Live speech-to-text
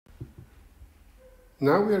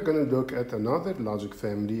Now we are going to look at another logic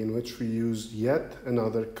family in which we use yet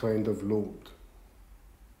another kind of load.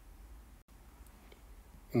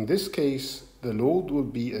 In this case, the load will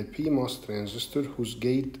be a PMOS transistor whose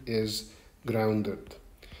gate is grounded.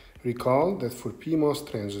 Recall that for PMOS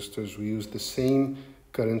transistors we use the same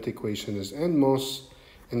current equation as NMOS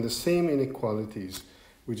and the same inequalities.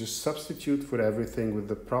 We just substitute for everything with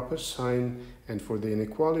the proper sign, and for the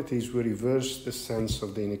inequalities we reverse the sense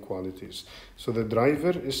of the inequalities. So the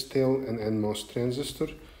driver is still an NMOS transistor.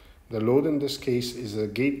 The load in this case is a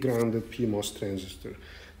gate-grounded PMOS transistor.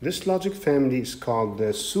 This logic family is called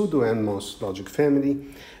the Pseudo NMOS logic family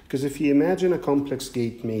because if you imagine a complex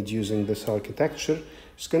gate made using this architecture,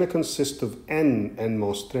 it's going to consist of n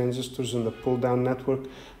NMOS transistors in the pull-down network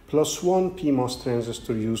plus one PMOS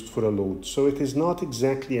transistor used for a load. So it is not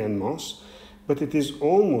exactly NMOS, but it is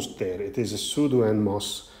almost there. It is a Pseudo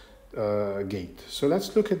NMOS gate. So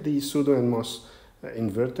let's look at the Pseudo NMOS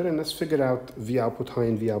inverter and let's figure out V output high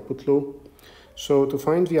and V output low. So to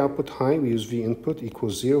find V output high, we use V input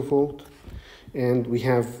equals 0 volt. And we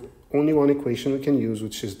have only one equation we can use,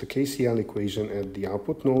 which is the Kcl equation at the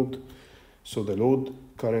output node. So the load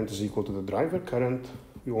current is equal to the driver current.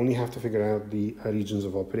 We only have to figure out the regions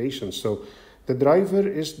of operation. So the driver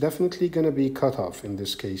is definitely going to be cut off in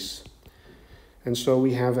this case. And so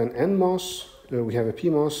we have an NMOS, we have a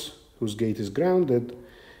PMOS whose gate is grounded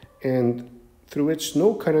and through which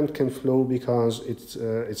no current can flow because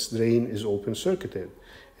its drain is open circuited.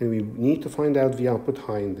 And we need to find out V output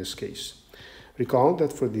high in this case. Recall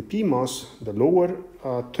that for the PMOS, the lower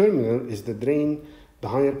terminal is the drain, the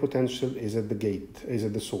higher potential is at the gate, is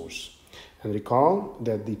at the source. And recall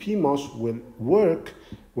that the PMOS will work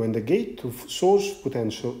when the gate to source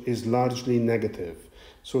potential is largely negative.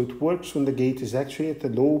 So it works when the gate is actually at a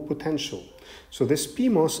low potential. So this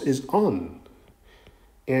PMOS is on.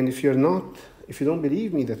 And if you don't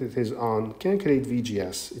believe me that it is on, calculate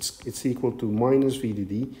VGS. It's equal to minus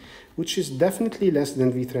VDD, which is definitely less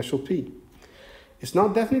than V threshold P. It's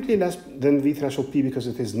not definitely less than V threshold P because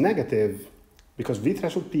it is negative, because V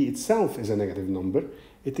threshold P itself is a negative number.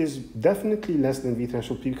 It is definitely less than V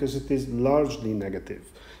threshold P because it is largely negative.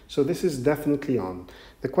 So this is definitely on.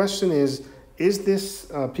 The question is this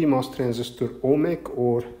PMOS transistor ohmic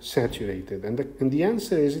or saturated? And the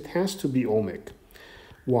answer is it has to be ohmic.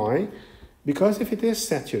 Why? Because if it is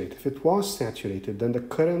saturated, if it was saturated, then the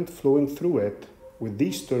current flowing through it with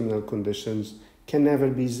these terminal conditions can never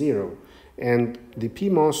be zero. And the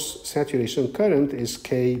PMOS saturation current is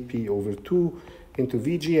Kp over 2 into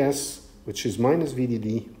VGS, which is minus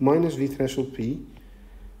VDD minus V threshold P,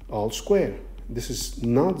 all square. This is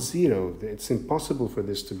not zero. It's impossible for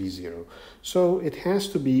this to be zero. So it has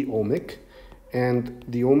to be ohmic, and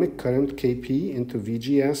the ohmic current Kp into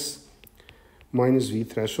VGS minus V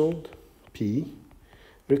threshold P.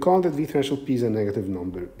 Recall that V threshold P is a negative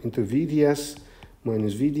number, into VDS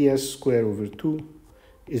minus VDS square over 2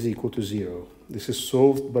 is equal to 0. This is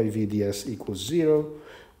solved by VDS equals 0,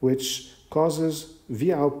 which causes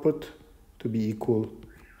V output to be equal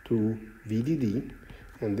to VDD,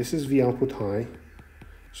 and this is V output high.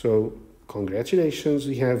 So congratulations,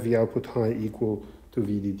 we have V output high equal to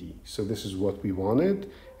VDD. So this is what we wanted,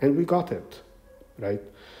 and we got it, right?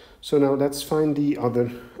 So now let's find the other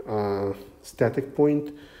static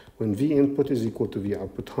point. When V input is equal to V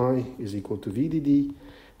output high is equal to VDD,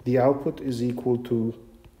 the output is equal to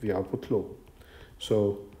V output low.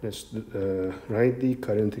 So let's write the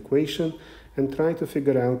current equation and try to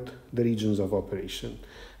figure out the regions of operation.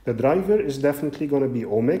 The driver is definitely going to be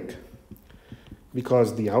ohmic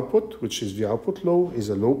because the output, which is the output low, is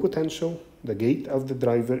a low potential. The gate of the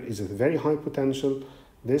driver is a very high potential.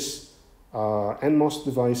 This NMOS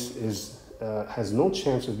device has no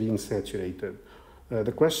chance of being saturated.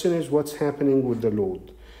 The question is what's happening with the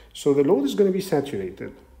load. So the load is going to be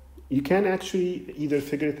saturated. You can actually either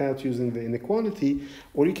figure it out using the inequality,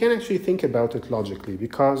 or you can actually think about it logically,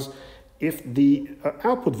 because if the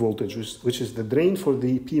output voltage, which is the drain for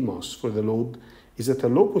the PMOS, for the load, is at a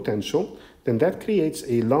low potential, then that creates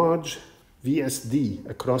a large VSD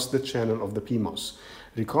across the channel of the PMOS.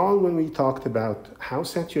 Recall when we talked about how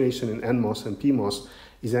saturation in NMOS and PMOS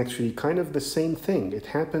is actually kind of the same thing. It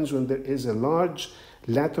happens when there is a large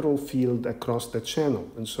lateral field across the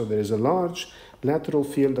channel. And so there is a large lateral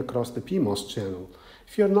field across the PMOS channel.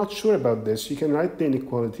 If you're not sure about this, you can write the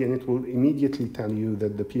inequality and it will immediately tell you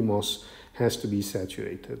that the PMOS has to be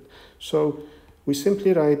saturated. So we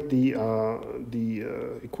simply write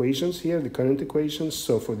the equations here, the current equations.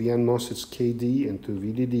 So for the NMOS, it's KD into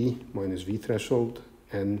VDD minus V threshold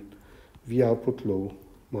and V output low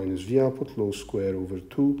minus V output low square over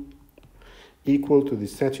 2 equal to the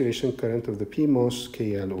saturation current of the PMOS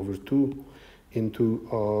KL over 2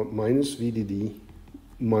 into minus VDD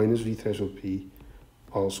minus V threshold P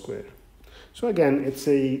all square. So again, it's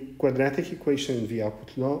a quadratic equation in V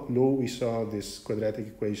output law. We saw this quadratic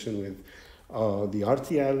equation with the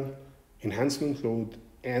RTL, enhancement load,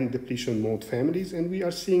 and depletion mode families, and we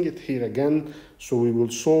are seeing it here again. So we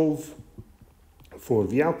will solve for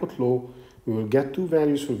V output law. We will get two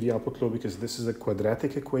values for V output law because this is a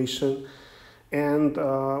quadratic equation, and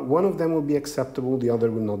one of them will be acceptable, the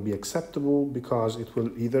other will not be acceptable because it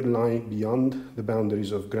will either lie beyond the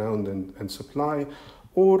boundaries of ground and supply,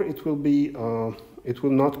 or it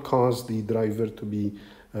will not cause the driver to be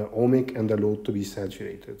ohmic and the load to be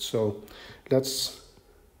saturated. So let's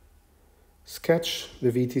sketch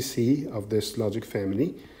the VTC of this logic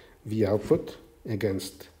family, V output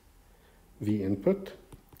against V input.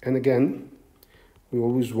 And again, we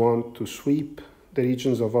always want to sweep the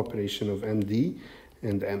regions of operation of MD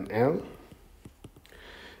and ML.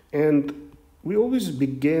 And we always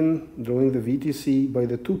begin drawing the VTC by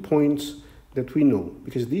the 2 points that we know,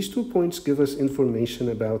 because these 2 points give us information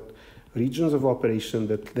about regions of operation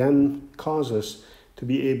that then cause us to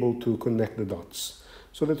be able to connect the dots.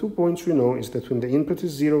 So the 2 points we know is that when the input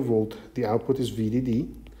is 0 volt, the output is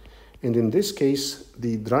VDD. And in this case,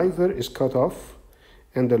 the driver is cut off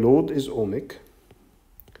and the load is ohmic.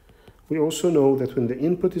 We also know that when the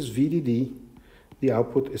input is VDD, the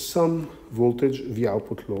output is some voltage V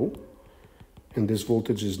output low. And this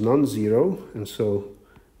voltage is non-zero. And so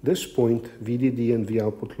this point, VDD and V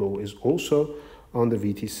output low, is also on the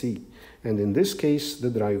VTC. And in this case, the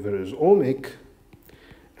driver is ohmic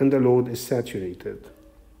and the load is saturated.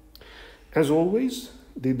 As always,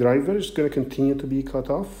 the driver is going to continue to be cut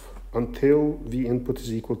off until V input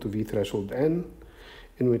is equal to V threshold N,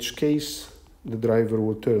 in which case the driver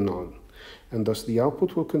will turn on. And thus the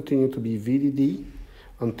output will continue to be VDD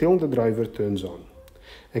until the driver turns on.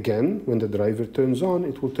 Again, when the driver turns on,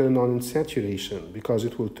 it will turn on in saturation because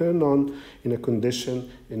it will turn on in a condition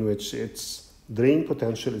in which its drain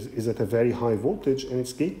potential is at a very high voltage and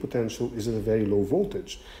its gate potential is at a very low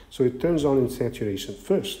voltage. So it turns on in saturation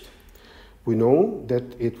first. We know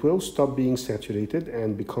that it will stop being saturated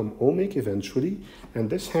and become ohmic eventually, and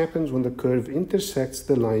this happens when the curve intersects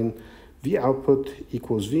the line V output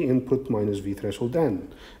equals V input minus V threshold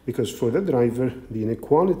N, because for the driver, the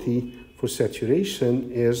inequality for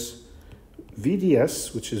saturation is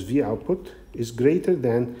VDS, which is V output, is greater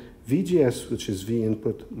than VGS, which is V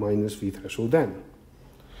input minus V threshold N.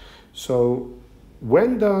 So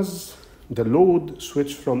when does the load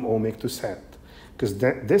switch from ohmic to sat? Because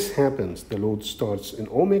this happens, the load starts in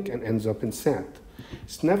ohmic and ends up in sat.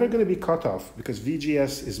 It's never going to be cut off because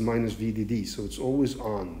VGS is minus VDD, so it's always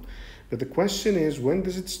on. But the question is, when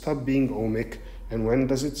does it stop being ohmic and when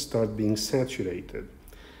does it start being saturated?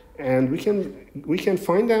 And we can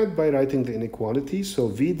find out by writing the inequality. So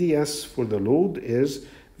VDS for the load is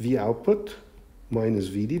V output minus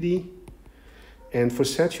VDD. And for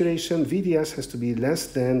saturation, VDS has to be less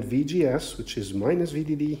than VGS, which is minus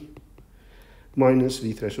VDD, minus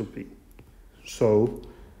V threshold P. So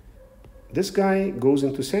this guy goes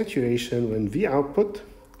into saturation when V output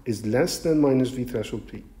is less than minus V threshold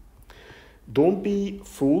P. Don't be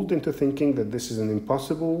fooled into thinking that this is an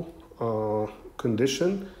impossible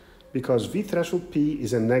condition, because V threshold P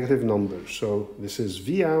is a negative number. So this is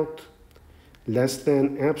V out less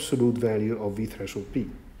than absolute value of V threshold P.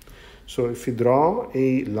 So if we draw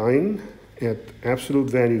a line at absolute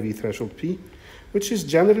value V threshold P, which is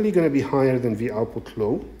generally going to be higher than V output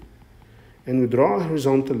low, and we draw a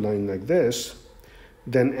horizontal line like this,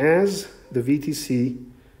 then as the VTC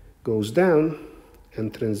goes down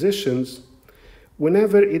and transitions,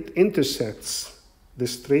 whenever it intersects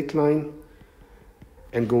this straight line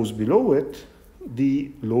and goes below it,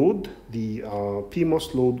 the load, the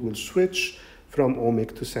PMOS load, will switch from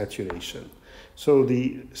ohmic to saturation. So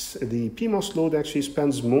the PMOS load actually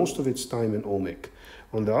spends most of its time in ohmic.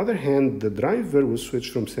 On the other hand, the driver will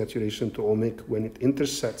switch from saturation to ohmic when it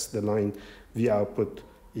intersects the line V output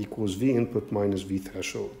equals V input minus V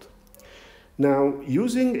threshold. Now,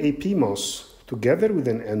 using a PMOS together with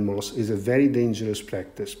an NMOS is a very dangerous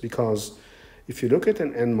practice, because if you look at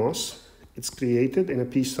an NMOS, it's created in a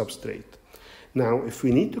P substrate. Now, if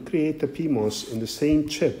we need to create a PMOS in the same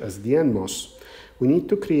chip as the NMOS, we need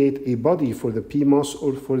to create a body for the PMOS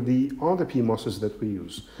or for the other PMOSs that we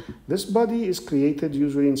use. This body is created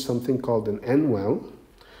usually in something called an N-well,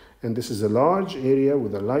 and this is a large area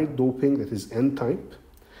with a light doping that is N-type,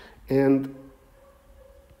 and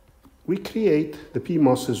we create the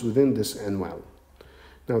PMOSs within this N-well.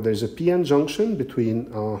 Now there's a PN junction between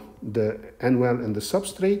the N well and the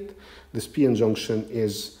substrate. This PN junction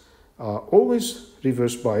is always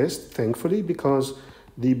reverse biased, thankfully, because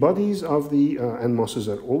the bodies of the NMOSs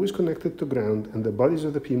are always connected to ground and the bodies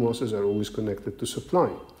of the PMOSs are always connected to supply.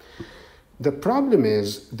 The problem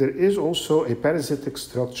is there is also a parasitic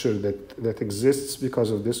structure that exists because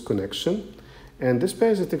of this connection. And this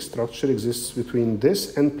parasitic structure exists between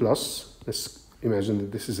this N+, imagine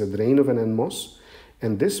that this is a drain of an NMOS,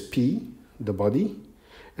 and this P, the body,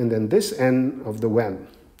 and then this N of the well.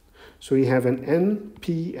 So we have an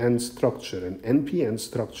NPN structure, an NPN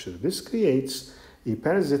structure. This creates a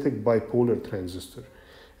parasitic bipolar transistor.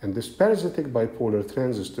 And this parasitic bipolar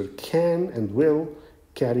transistor can and will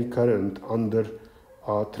carry current under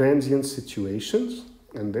transient situations.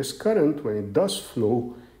 And this current, when it does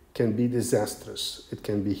flow, can be disastrous. It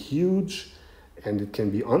can be huge and it can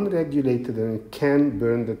be unregulated and it can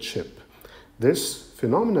burn the chip. This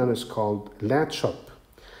phenomenon is called latchup,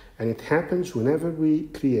 and it happens whenever we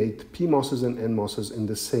create PMOSs and NMOSs in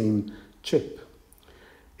the same chip.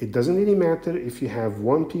 It doesn't really matter if you have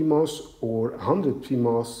 1 PMOS or 100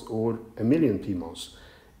 PMOS or 1,000,000 PMOS.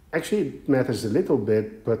 Actually, it matters a little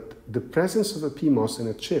bit, but the presence of a PMOS in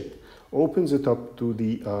a chip opens it up to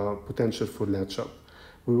the potential for latchup.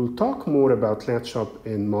 We will talk more about latchup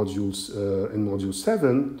in module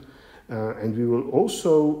 7, and we will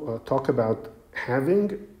also talk about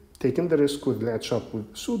having taken the risk with latchup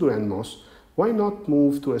with pseudo NMOS. Why not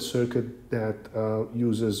move to a circuit that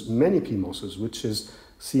uses many PMOSs, which is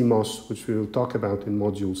CMOS, which we will talk about in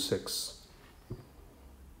module 6.